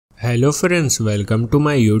Hello friends, welcome to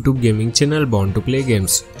my YouTube gaming channel Born to Play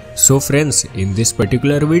Games. So friends, in this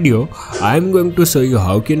particular video, I am going to show you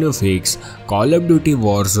how can you fix Call of Duty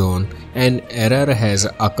Warzone an error has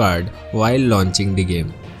occurred while launching the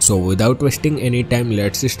game. So without wasting any time,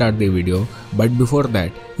 let's start the video. But before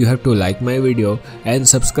that, you have to like my video and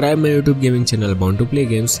subscribe my YouTube gaming channel Born to Play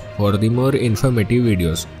Games for the more informative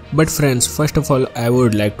videos. But friends, first of all, I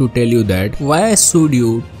would like to tell you that why should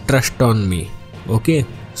you trust on me? Okay.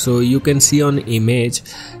 So you can see on image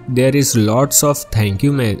there is lots of thank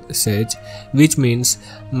you message, which means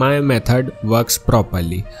my method works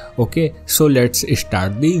properly. Okay, so let's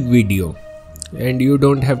start the video and you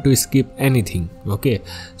don't have to skip anything. Okay,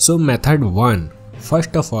 so method 1,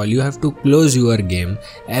 first of all you have to close your game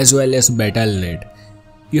as well as Battle.net.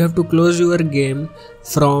 You have to close your game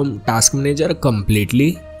from task manager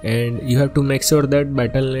completely and you have to make sure that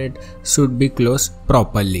Battle.net should be closed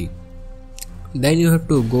properly. Then you have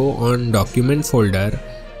to go on document folder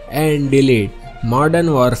and delete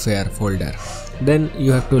modern warfare folder. Then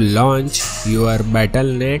you have to launch your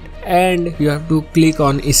Battle.net and you have to click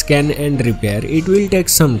on scan and repair. It will take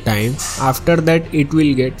some time. After that it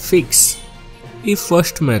will get fixed. If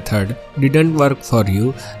first method didn't work for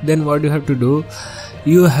you, then what you have to do?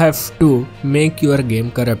 You have to make your game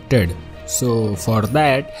corrupted. So for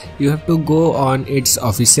that you have to go on its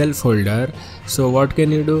official folder. So what can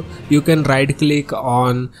you do? You can right click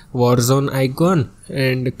on Warzone icon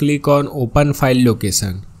and click on open file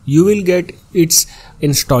location. You will get its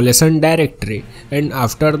installation directory and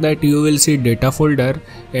after that you will see data folder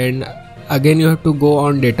and again you have to go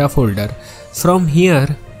on data folder. From here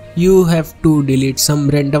you have to delete some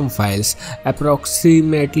random files,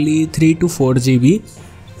 approximately 3 to 4 GB.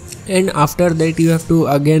 And after that you have to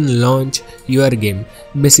again launch your game.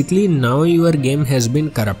 Basically now your game has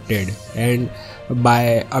been corrupted, and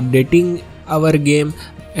by updating our game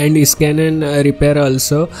and scan and repair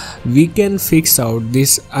also we can fix out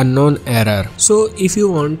this unknown error. So if you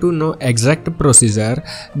want to know exact procedure,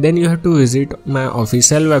 then you have to visit my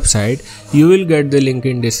official website. You will get the link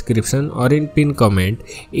in description or in pin comment,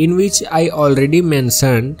 in which I already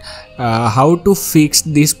mentioned how to fix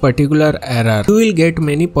this particular error. You will get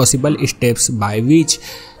many possible steps by which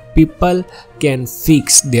people can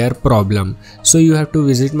fix their problem. So you have to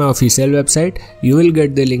visit my official website. You will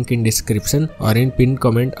get the link in description or in pinned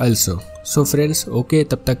comment also. So friends, okay,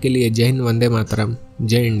 तब तक के लिए जय हिंद, वंदे मातरम,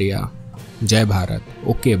 जय India, जय Bharat.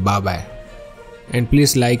 Okay, bye bye. And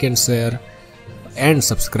please like and share and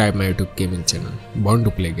subscribe my YouTube gaming channel Born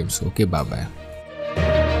to Play Games. Okay, bye bye.